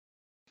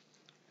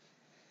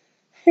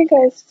Hey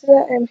guys,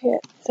 today I'm here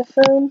to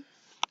film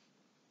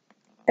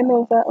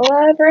another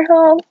library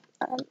haul,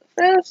 and the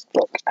first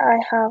book I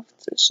have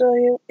to show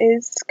you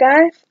is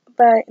Scythe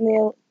by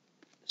Neil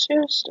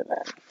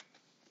Schusterman.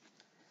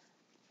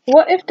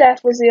 What if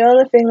death was the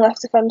only thing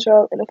left to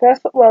control? In a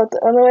perfect world,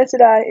 the only way to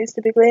die is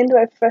to be gleaned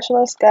by a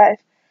professional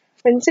scythe.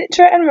 When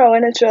Citra and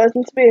Rowan are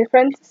chosen to be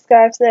apprentice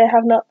scythes, they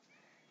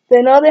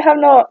know they have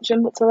no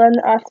option but to learn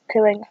the art of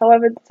killing.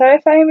 However, the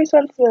terrifying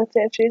responsibility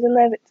of choosing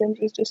their victims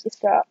was just the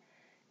start.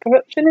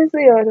 Corruption is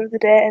the order of the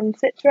day, and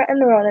Citra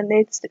and Ronan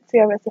need to stick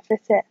together to fit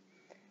it.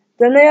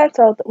 Then they are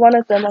told that one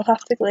of them will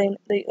have to glean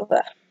the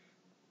other.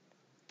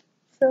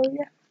 So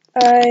yeah,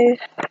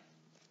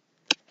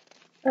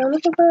 I'm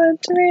looking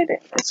forward to reading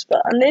this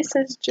book, and this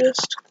is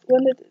just,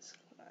 when did this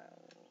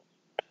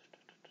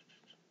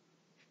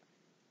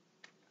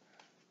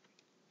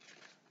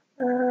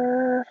come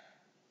out?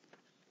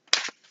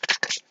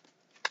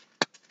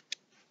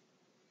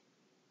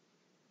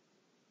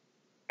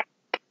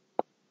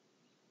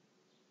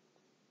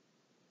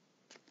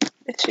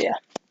 This year.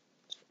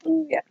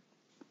 Yeah.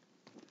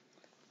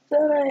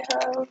 Then I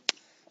have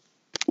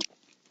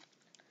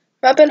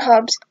Robin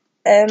Hobb's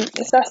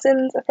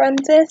Assassin's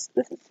Apprentice.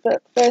 This is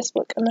the first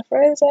book in the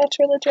Fraser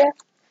trilogy.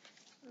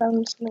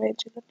 I'm just going to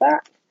read you the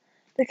back.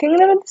 The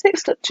kingdom of the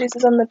Six Duchies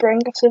is on the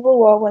brink of civil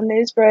war when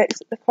news breaks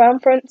that the Crown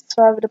Prince has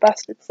fathered a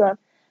bastard son,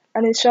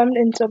 and is shunned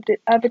into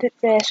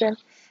abdication.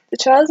 The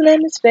child's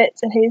name is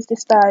Fitz, and he is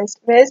despised.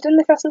 Raised in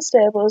the castle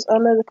stables,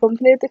 under the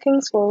company of the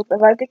king's fold, the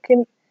ragged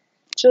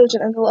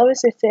children of the lower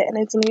city, and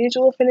his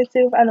unusual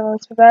affinity with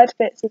animals provide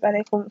Fitz with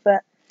any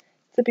comfort.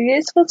 To be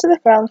useful to the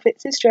crown,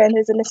 Fitz is trained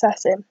as an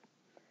assassin.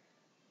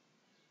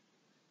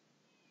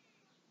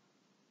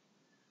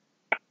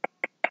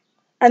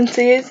 And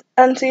to use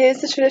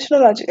the traditional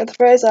magic of the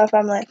Fraser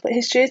family, but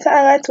his tutor,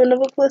 allied to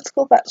another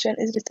political faction,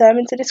 is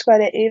determined to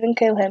discredit, even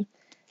kill him.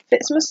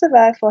 Fitz must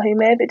survive, for he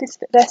may be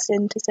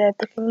destined to save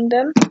the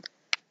kingdom.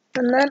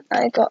 And then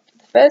I got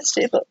the first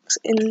two books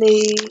in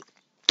the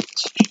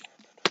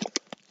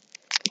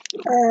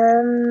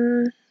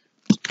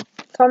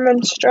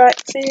Common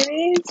Strike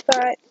series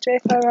by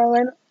J.K.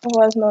 Rowling,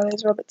 otherwise known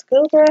as Robert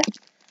Gilbreth.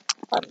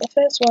 And the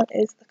first one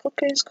is The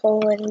Cuckoo's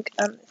Calling,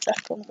 and the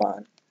second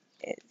one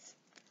is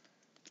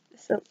The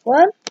Silk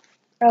One.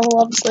 I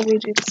will obviously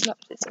read you the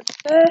synopsis of the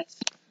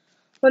first.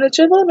 When a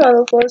troubled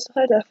model falls to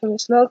her death from a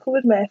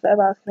snow-covered Mayfair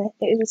balcony,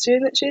 it is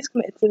assumed that she is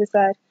committed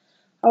suicide.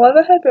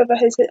 However, her brother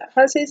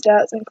has his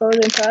doubts and calls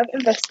in private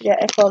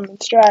investigator Coleman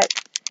Strike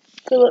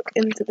to look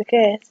into the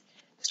case.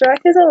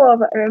 Strike is a war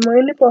veteran,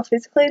 wounded both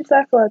physically and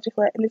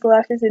psychologically, and his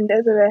life is in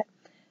disarray.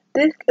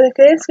 The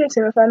case gives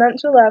him a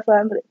financial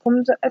lifeline, but it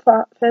comes at a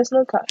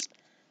personal cost.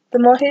 The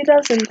more he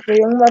delves into the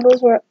young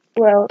model's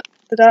world,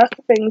 the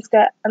darker things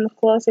get, and the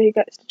closer he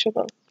gets to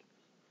trouble.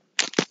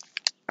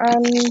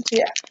 And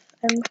yeah,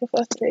 I'm looking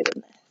forward to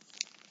reading this.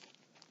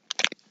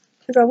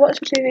 Because I watched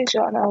the TV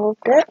show and I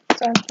loved it,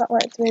 so I can't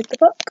wait to read the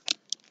book.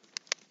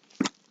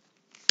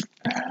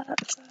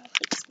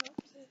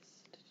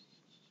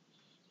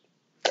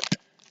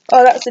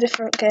 Oh, that's a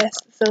different case,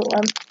 the Silk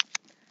One.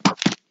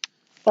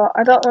 But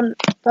I don't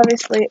want,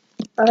 obviously,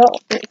 I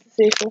don't think it's a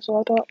sequel, so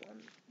I don't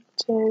want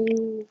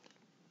to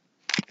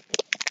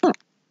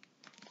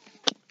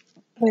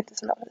read the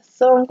synopsis.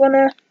 So I'm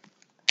gonna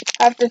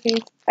have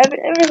reviews. Every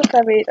book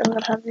I read, I'm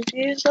gonna have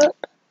reviews up.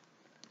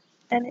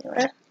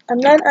 Anyway,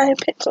 and then I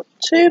picked up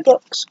two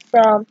books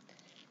from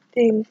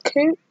Dean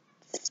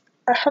Koontz.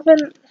 I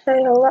haven't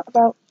heard a lot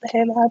about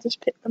him. I just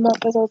picked them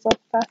up as I was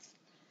like past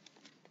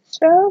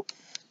the shelf,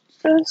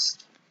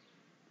 just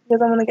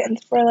because I want to get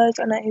into thrillers,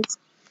 and he's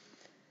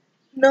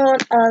known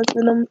as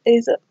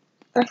he's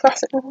a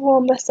classic number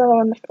one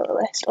bestseller on the thriller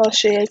list, or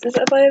she is. Is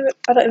it a boy?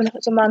 I don't even know if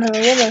it's a man or a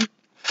woman.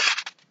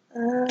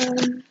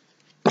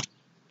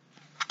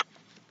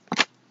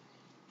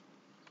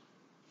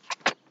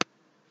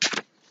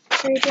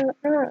 I don't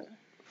know.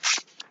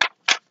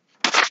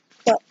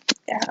 But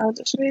yeah, I'll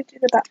just read you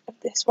the back of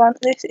this one.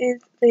 This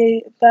is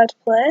The Bad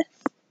Place.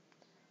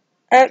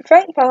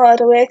 Frank Pollard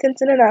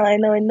awakens in an alley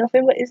knowing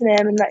nothing but his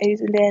name and that he's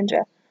in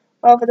danger.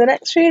 Over the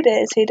next few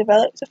days, he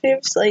develops a fear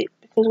of sleep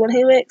because when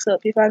he wakes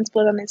up, he finds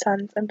blood on his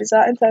hands and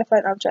bizarre and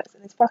terrifying objects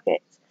in his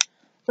pockets.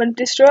 When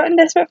distraught and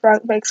desperate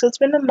Frank begs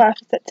husband and wife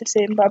Detective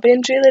Sim, Bobby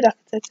and Julie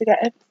Doctor to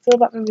get a still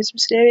back from his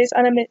mysterious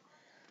animatic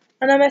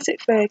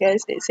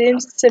figures, it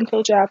seems a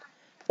simple job,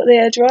 but they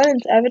are drawn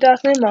into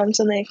ever-darkening realms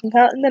and they can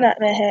count in the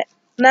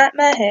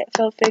nightmare hit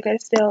filled figure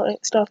still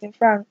stalking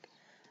Frank.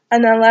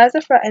 And their lives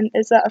are threatened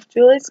as that of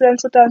Julie's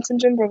gentle Down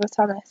syndrome brother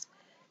Thomas.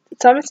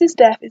 Thomas's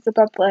death is a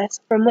bad place,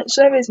 from which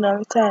there is no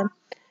return.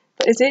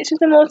 But as each of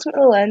them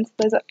ultimately learns,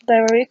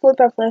 there are equal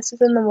bad places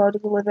in the world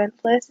of the living,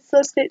 places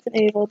so steeped in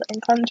evil that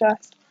in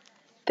contrast,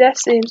 death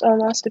seems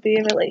almost to be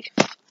a relief.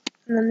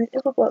 And then the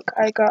other book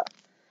I got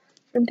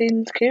from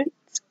Dean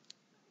Koontz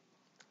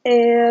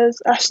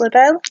is Ashley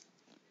Bell.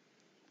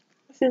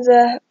 This is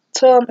a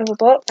tome of a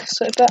book,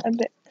 so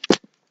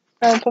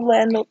I'll probably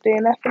end up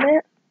DNFing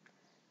it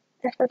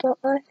if I don't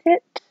like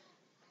it.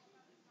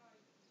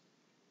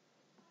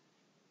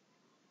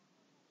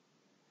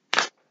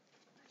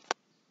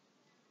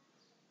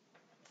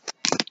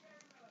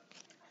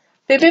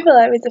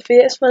 Libarary is a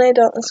fierce, funny,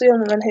 dauntless young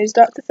woman whose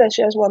doctor says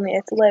she has 1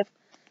 year to live.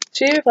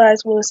 She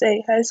replies, "We'll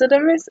see." Her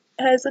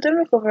sudden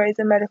recovery is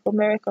a medical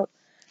miracle.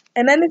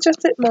 An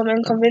energetic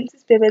woman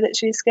convinces Bibi that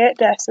she escaped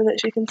death so that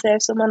she can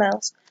save someone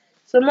else.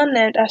 Someone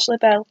named Ashley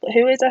Bell. But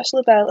who is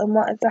Ashley Bell and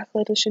what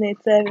exactly does she need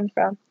saving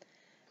from?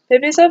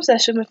 Bibi's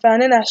obsession with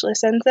finding Ashley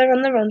sends her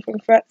on the run from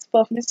threats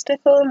both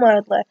mystical and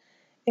worldly,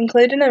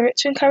 including a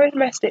rich and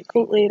charismatic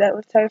cult leader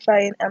with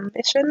terrifying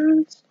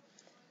ambitions.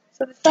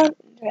 So this sounds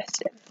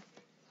interesting.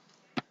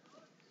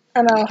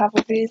 And I'll have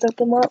reviews of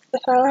them all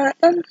if I like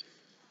them.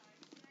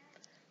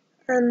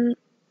 And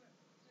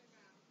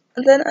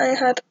then I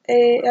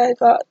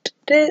got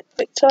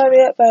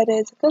Victoria by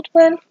Daisy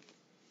Goodwin.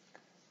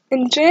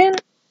 In June,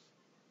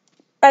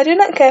 I do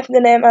not care for the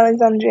name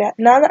Alexandria.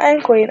 Now that I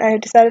am queen, I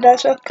have decided I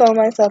shall call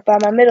myself by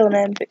my middle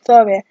name,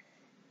 Victoria.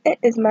 It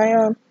is my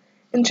own.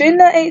 In June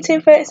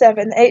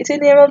 1837, the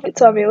 18-year-old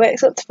Victoria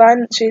wakes up to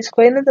find that she is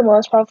queen of the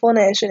most powerful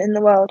nation in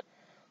the world.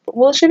 But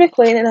will she be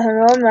queen in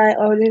her own right,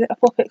 or is it a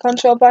puppet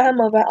controlled by her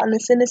mother and the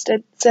sinister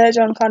Sir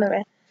John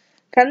Connery?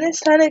 Can this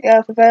tiny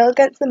girl prevail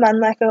against a man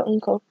like her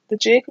uncle, the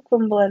Duke of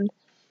Cumberland,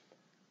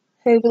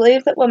 who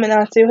believes that women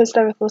are too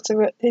hysterical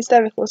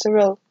to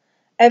rule?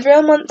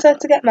 Everyone wants her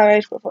to get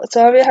married, but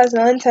Victoria has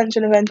no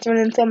intention of entering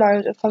into a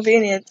marriage of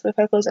convenience with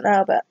her cousin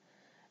Albert,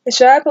 a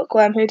shy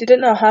bookworm who didn't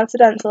know how to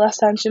dance the last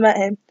time she met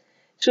him.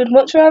 She would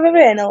much rather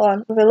reign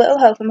alone, with a little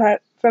help from her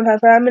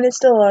Prime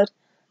Minister Lord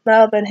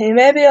Melbourne, who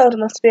may be old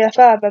enough to be her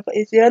father, but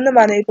is the only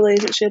man who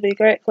believes that she'll be a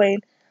great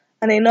queen,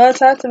 and he knows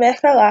how to make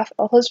her laugh.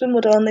 Her husband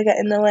would only get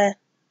in the way.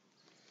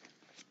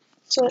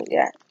 So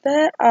yeah,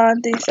 there are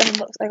the 7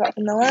 books I got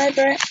from the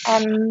library,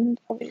 and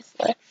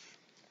obviously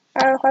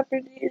I'll have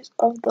reviews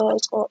of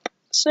those up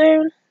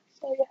soon.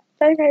 So yeah,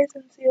 bye guys,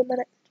 and see you in the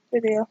next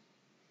video.